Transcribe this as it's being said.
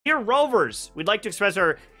Dear Rovers, we'd like to express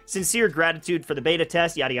our sincere gratitude for the beta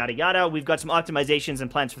test, yada, yada, yada. We've got some optimizations and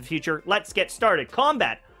plans for the future. Let's get started.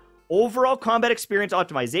 Combat. Overall combat experience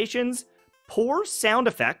optimizations. Poor sound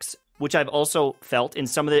effects, which I've also felt in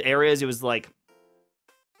some of the areas. It was like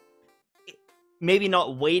maybe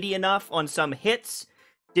not weighty enough on some hits.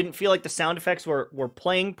 Didn't feel like the sound effects were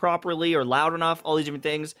playing properly or loud enough. All these different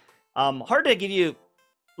things. Hard to give you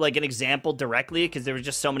like an example directly because there were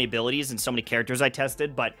just so many abilities and so many characters I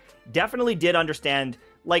tested, but definitely did understand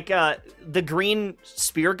like the green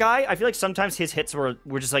spear guy. I feel like sometimes his hits were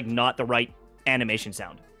just like not the right animation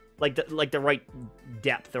sound, like the right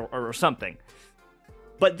depth or something.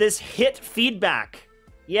 But this hit feedback,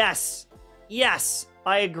 yes,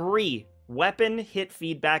 I agree. Weapon hit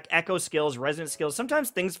feedback, echo skills, resonance skills.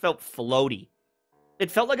 Sometimes things felt floaty. It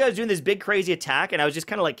felt like I was doing this big crazy attack, and I was just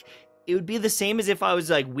kind of like, it would be the same as if I was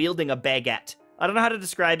like wielding a baguette. I don't know how to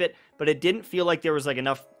describe it, but it didn't feel like there was like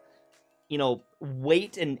enough, you know,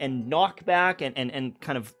 weight and knockback and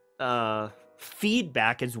kind of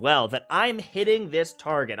feedback as well that I'm hitting this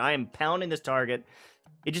target. I am pounding this target.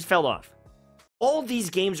 It just fell off. All these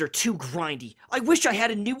games are too grindy. I wish I had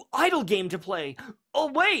a new idle game to play.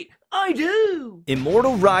 Oh wait, I do!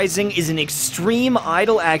 Immortal Rising is an extreme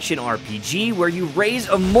idle action RPG where you raise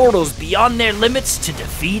immortals beyond their limits to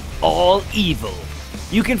defeat all evil.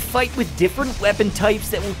 You can fight with different weapon types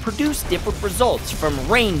that will produce different results, from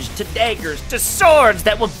ranged to daggers to swords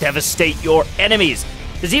that will devastate your enemies.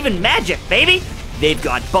 There's even magic, baby! They've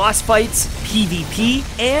got boss fights, PvP,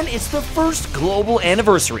 and it's the first global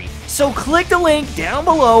anniversary. So click the link down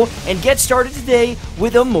below and get started today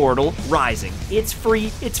with Immortal Rising. It's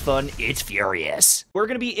free, it's fun, it's furious. We're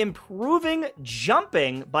going to be improving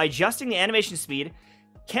jumping by adjusting the animation speed,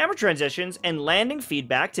 camera transitions, and landing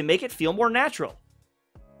feedback to make it feel more natural.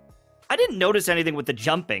 I didn't notice anything with the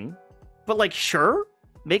jumping, but like, sure,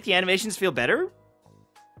 make the animations feel better?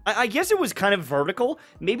 I guess it was kind of vertical.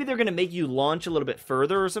 Maybe they're going to make you launch a little bit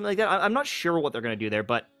further or something like that. I'm not sure what they're going to do there,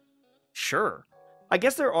 but sure. I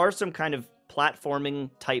guess there are some kind of platforming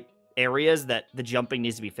type areas that the jumping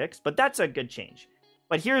needs to be fixed, but that's a good change.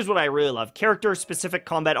 But here's what I really love. Character-specific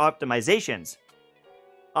combat optimizations.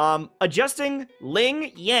 Adjusting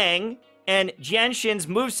Ling Yang and Jianshin's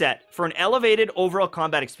moveset for an elevated overall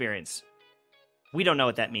combat experience. We don't know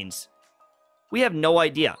what that means. We have no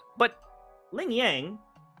idea. But Ling Yang,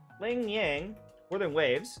 Wuthering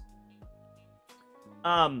Waves.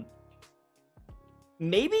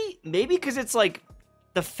 Maybe because it's like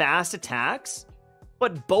the fast attacks,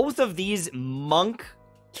 but both of these monk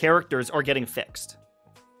characters are getting fixed.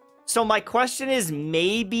 So my question is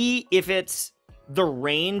maybe if it's the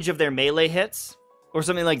range of their melee hits or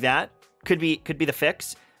something like that could be the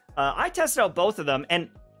fix. I tested out both of them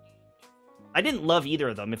and I didn't love either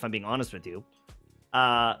of them, if I'm being honest with you.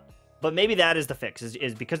 But maybe that is the fix,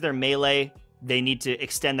 is because they're melee, they need to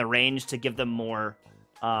extend the range to give them more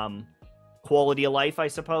quality of life, I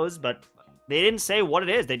suppose. But they didn't say what it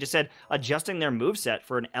is. They just said adjusting their moveset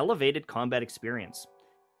for an elevated combat experience.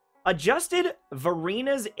 Adjusted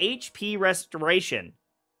Verina's HP restoration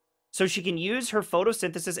so she can use her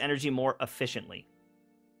photosynthesis energy more efficiently.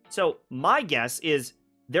 So my guess is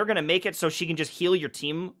they're going to make it so she can just heal your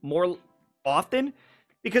team more often.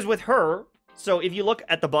 Because with her... So if you look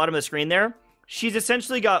at the bottom of the screen there, she's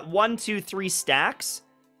essentially got 1, 2, 3 stacks.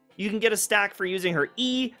 You can get a stack for using her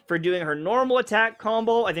E, for doing her normal attack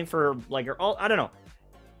combo. I think for like her all, I don't know.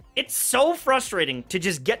 It's so frustrating to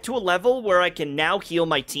just get to a level where I can now heal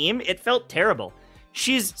my team. It felt terrible.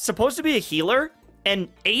 She's supposed to be a healer, and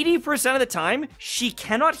 80% of the time, she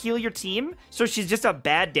cannot heal your team, so she's just a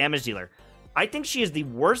bad damage dealer. I think she is the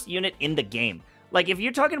worst unit in the game. Like, if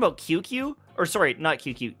you're talking about QQ, or sorry, not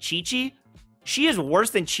QQ, Chi-Chi, she is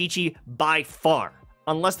worse than Chi-Chi by far,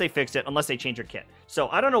 unless they fixed it, unless they change her kit. So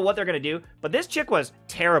I don't know what they're going to do, but this chick was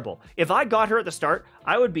terrible. If I got her at the start,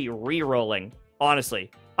 I would be re-rolling,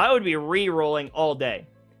 honestly. I would be re-rolling all day.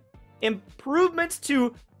 Improvements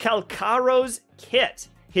to Kalkaro's kit.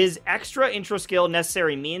 His extra intro skill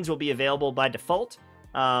necessary means will be available by default.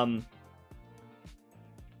 I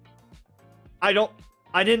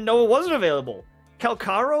didn't know it wasn't available.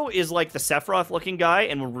 Kalkaro is like the Sephiroth-looking guy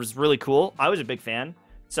and was really cool. I was a big fan.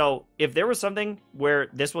 So if there was something where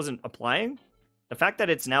this wasn't applying, the fact that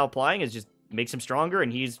it's now applying is just makes him stronger,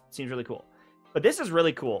 and seems really cool. But this is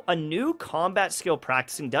really cool. A new combat skill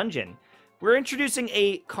practicing dungeon. We're introducing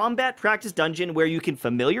a combat practice dungeon where you can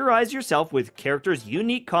familiarize yourself with characters'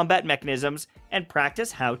 unique combat mechanisms and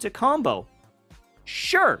practice how to combo.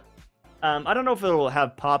 Sure. I don't know if it'll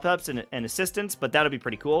have pop-ups and assistance, but that'll be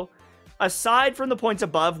pretty cool. Aside from the points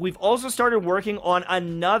above, we've also started working on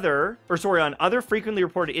on other frequently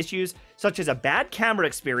reported issues, such as a bad camera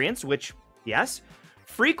experience, which, yes.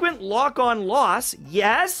 Frequent lock-on loss,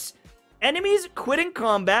 yes. Enemies quitting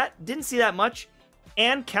combat, didn't see that much.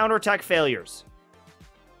 And counterattack failures.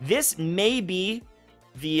 This may be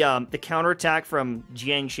the counterattack from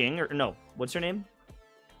Jiangxing, or no, what's her name?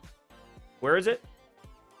 Where is it?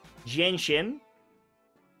 Jiangxin.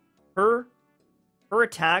 Her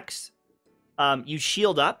attacks, you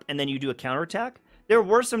shield up and then you do a counterattack. There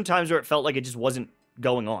were some times where it felt like it just wasn't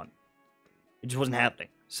going on. It just wasn't happening.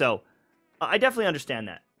 So, I definitely understand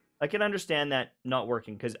that. I can understand that not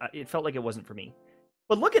working because it felt like it wasn't for me.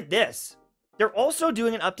 But look at this. They're also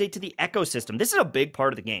doing an update to the ecosystem. This is a big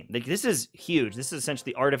part of the game. Like, this is huge. This is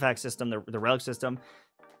essentially the artifact system, the relic system.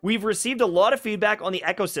 We've received a lot of feedback on the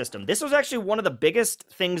ecosystem. This was actually one of the biggest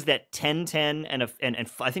things that 1010 and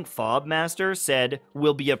I think Fob Master said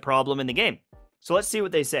will be a problem in the game. So let's see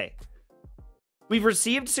what they say. We've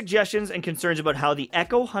received suggestions and concerns about how the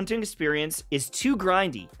echo hunting experience is too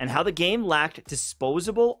grindy and how the game lacked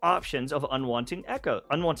disposable options of unwanted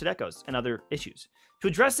echoes and other issues. To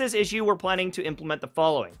address this issue, we're planning to implement the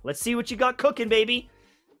following. Let's see what you got cooking, baby.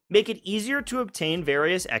 Make it easier to obtain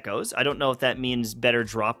various echoes. I don't know if that means better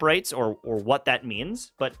drop rates or what that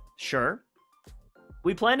means, but sure.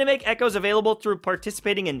 We plan to make echoes available through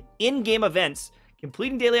participating in in-game events,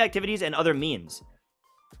 completing daily activities, and other means.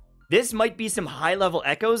 This might be some high-level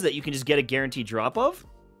echoes that you can just get a guaranteed drop of.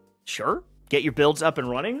 Sure. Get your builds up and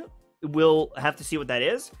running. We'll have to see what that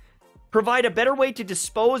is. Provide a better way to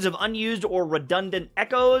dispose of unused or redundant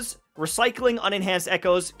echoes. Recycling unenhanced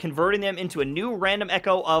echoes, converting them into a new random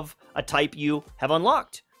echo of a type you have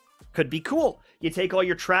unlocked. Could be cool. You take all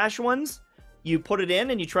your trash ones, you put it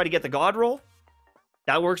in, and you try to get the god roll.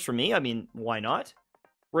 That works for me. I mean, why not?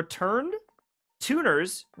 Return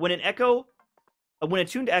tuners when a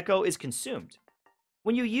tuned echo is consumed.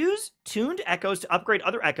 When you use tuned echoes to upgrade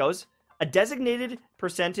other echoes, a designated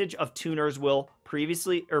percentage of tuners will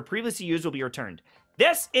previously used will be returned.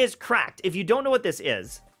 This is cracked. If you don't know what this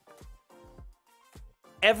is,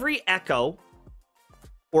 every echo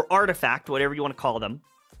or artifact, whatever you want to call them,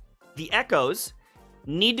 the echoes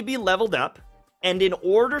need to be leveled up, and in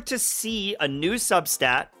order to see a new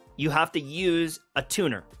substat, you have to use a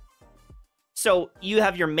tuner. So you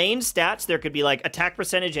have your main stats. There could be like attack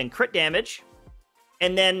percentage and crit damage,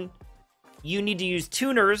 and then you need to use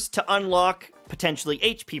tuners to unlock potentially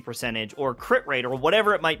HP percentage or crit rate or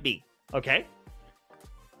whatever it might be, okay?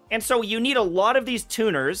 And so you need a lot of these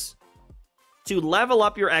tuners to level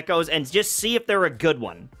up your echoes and just see if they're a good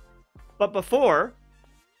one. But before,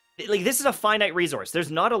 like, this is a finite resource.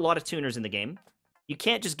 There's not a lot of tuners in the game. You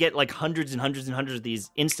can't just get like hundreds and hundreds and hundreds of these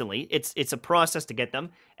instantly. It's a process to get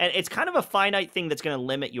them, and it's kind of a finite thing that's going to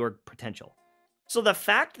limit your potential. So the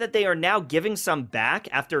fact that they are now giving some back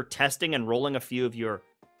after testing and rolling a few of your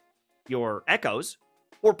echoes,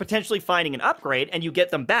 or potentially finding an upgrade and you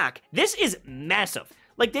get them back, this is massive.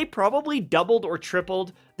 Like, they probably doubled or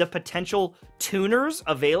tripled the potential tuners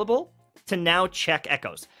available to now check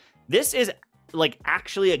echoes. This is, like,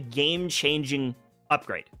 actually a game-changing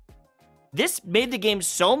upgrade. This made the game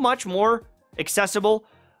so much more accessible,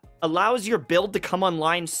 allows your build to come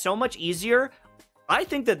online so much easier. I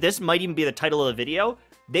think that this might even be the title of the video.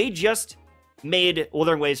 They just made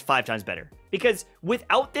Wuthering Waves 5 times better. Because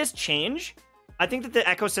without this change, I think that the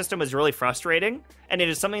ecosystem is really frustrating, and it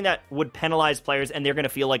is something that would penalize players, and they're going to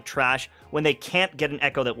feel like trash when they can't get an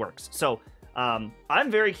echo that works. So I'm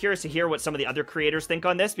very curious to hear what some of the other creators think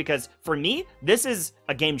on this, because for me, this is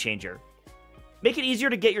a game changer. Make it easier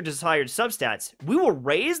to get your desired substats. We will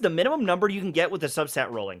raise the minimum number you can get with the substat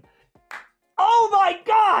rolling. Oh my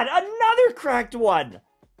god! Another cracked one!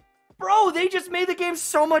 Bro, they just made the game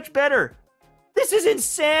so much better. This is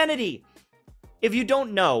insanity. If you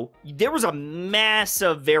don't know, there was a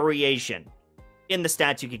massive variation in the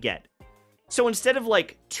stats you could get. So instead of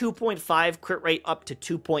like 2.5 crit rate up to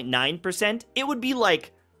 2.9%, it would be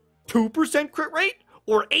like 2% crit rate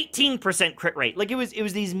or 18% crit rate. Like, it was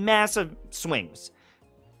these massive swings.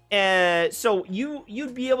 So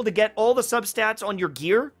you'd be able to get all the substats on your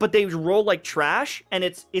gear, but they roll like trash, and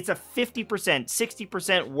it's a 50%,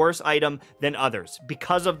 60% worse item than others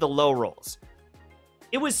because of the low rolls.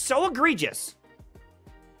 It was so egregious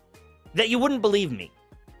that you wouldn't believe me.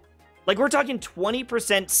 Like, we're talking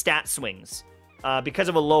 20% stat swings because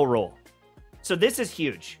of a low roll. So this is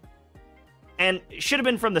huge. And it should have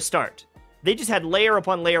been from the start. They just had layer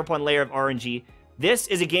upon layer upon layer of RNG. This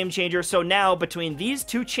is a game changer. So now, between these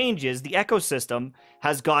two changes, the ecosystem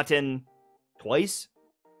has gotten twice,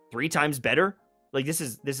 3 times better. Like, this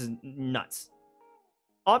is nuts.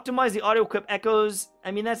 Optimize the auto equip echoes.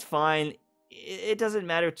 I mean, that's fine. It doesn't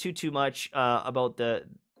matter too much about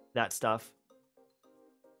that stuff.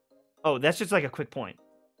 Oh, that's just like a quick point.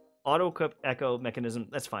 Auto equip echo mechanism.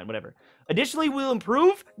 That's fine, whatever. Additionally, we'll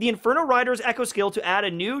improve the Inferno Rider's echo skill to add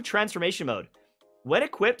a new transformation mode. When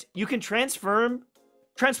equipped, you can transform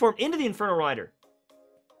into the Inferno Rider.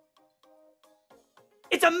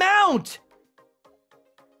 It's a mount!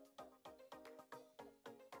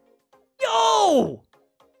 Yo!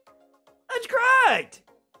 That's correct!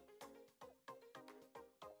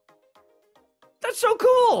 That's so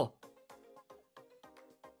cool!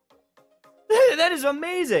 That is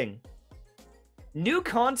amazing! New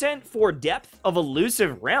content for Depth of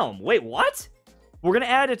Elusive Realm. Wait, what? We're going to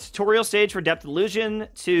add a tutorial stage for Depth Illusion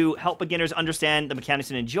to help beginners understand the mechanics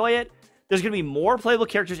and enjoy it. There's going to be more playable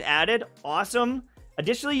characters added. Awesome.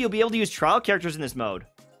 Additionally, you'll be able to use trial characters in this mode.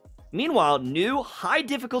 Meanwhile, new high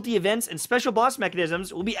difficulty events and special boss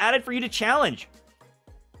mechanisms will be added for you to challenge.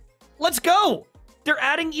 Let's go! They're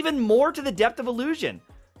adding even more to the Depth of Illusion.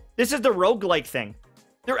 This is the roguelike thing.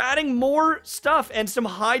 They're adding more stuff and some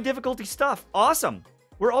high difficulty stuff. Awesome.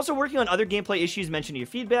 We're also working on other gameplay issues mentioned in your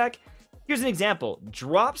feedback. Here's an example.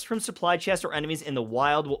 Drops from supply chests or enemies in the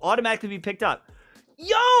wild will automatically be picked up.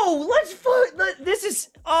 Yo, this is,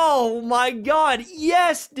 oh my god,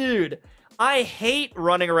 yes, dude. I hate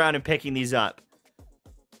running around and picking these up.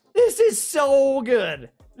 This is so good.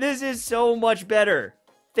 This is so much better.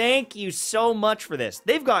 Thank you so much for this.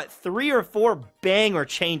 They've got 3 or 4 banger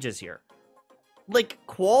changes here. Like,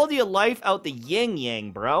 quality of life out the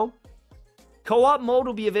yin-yang, bro. Co-op mode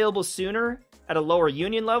will be available sooner at a lower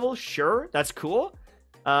union level. Sure, that's cool.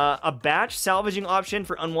 A batch salvaging option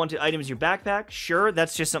for unwanted items in your backpack. Sure,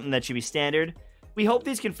 that's just something that should be standard. We hope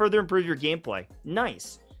these can further improve your gameplay.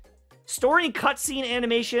 Nice. Story and cutscene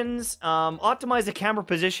animations. Optimize the camera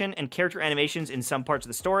position and character animations in some parts of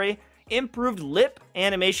the story. Improved lip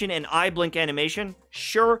animation and eye blink animation.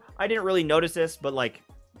 Sure, I didn't really notice this, but like,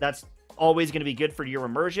 that's always going to be good for your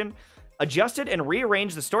immersion. Adjusted and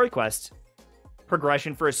rearranged the story quest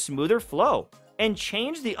progression for a smoother flow. And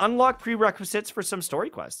change the unlock prerequisites for some story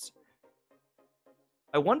quests.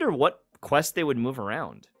 I wonder what quests they would move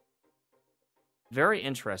around. Very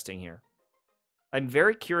interesting here. I'm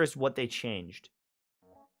very curious what they changed.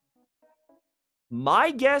 My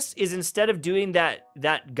guess is instead of doing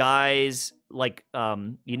that guy's, like,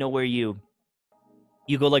 you know, where you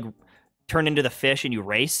go, like, turn into the fish and you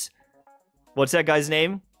race. What's that guy's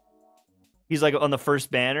name? He's, like, on the first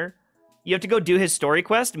banner. You have to go do his story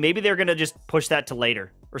quest. Maybe they're going to just push that to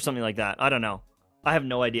later or something like that. I don't know. I have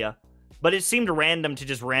no idea. But it seemed random to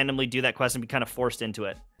just randomly do that quest and be kind of forced into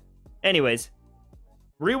it. Anyways.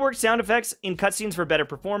 Rework sound effects in cutscenes for better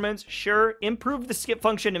performance. Sure. Improve the skip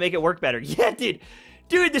function to make it work better. Yeah, dude.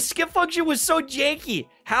 Dude, the skip function was so janky.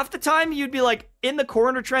 Half the time you'd be like in the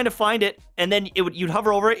corner trying to find it. And then you'd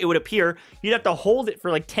hover over it. It would appear. You'd have to hold it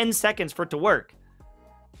for like 10 seconds for it to work.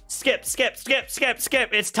 Skip, skip, skip, skip, skip.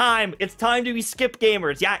 It's time. It's time to be skip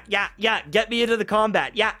gamers. Yeah. Get me into the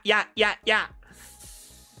combat. Yeah.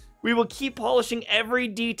 We will keep polishing every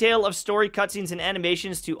detail of story cutscenes and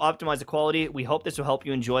animations to optimize the quality. We hope this will help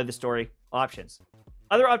you enjoy the story options.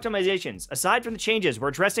 Other optimizations. Aside from the changes, we're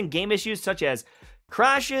addressing game issues such as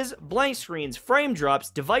crashes, blank screens, frame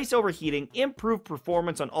drops, device overheating. Improved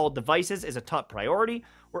performance on all devices is a top priority.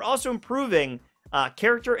 We're also improving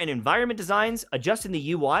character and environment designs, adjusting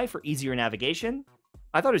the UI for easier navigation.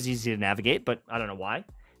 I thought it was easy to navigate, but I don't know why.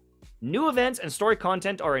 New events and story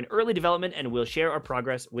content are in early development and we'll share our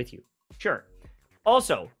progress with you. Sure.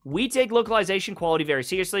 Also, we take localization quality very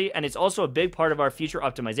seriously, and it's also a big part of our future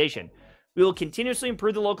optimization. We will continuously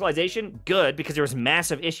improve the localization, good, because there was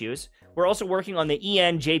massive issues. We're also working on the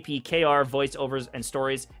EN, JP, KR, voiceovers, and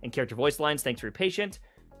stories and character voice lines. Thanks for your patience.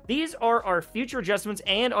 These are our future adjustments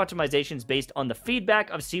and optimizations based on the feedback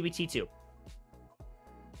of CBT2.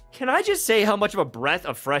 Can I just say how much of a breath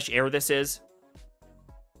of fresh air this is?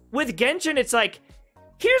 With Genshin, it's like,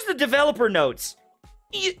 here's the developer notes.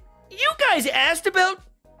 You guys asked about,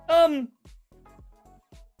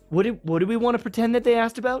 what do we want to pretend that they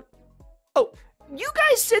asked about? Oh, you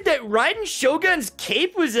guys said that Raiden Shogun's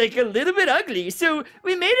cape was like a little bit ugly, so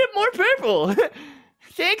we made it more purple.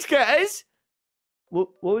 Thanks, guys. What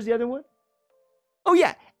was the other one? Oh,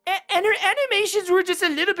 yeah. And her animations were just a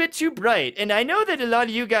little bit too bright. And I know that a lot of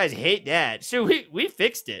you guys hate that. So we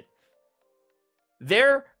fixed it.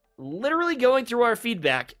 They're literally going through our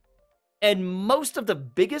feedback. And most of the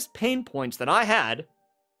biggest pain points that I had,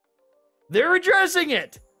 they're addressing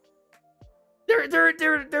it.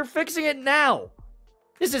 They're fixing it now.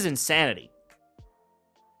 This is insanity.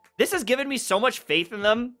 This has given me so much faith in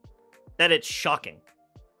them that it's shocking.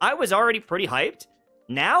 I was already pretty hyped.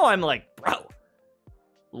 Now I'm like, bro,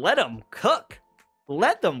 let them cook.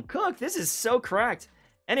 Let them cook. This is so cracked.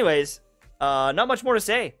 Anyways, not much more to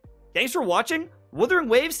say. Thanks for watching. Wuthering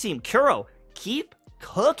Waves team, Kuro, keep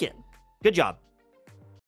cooking. Good job.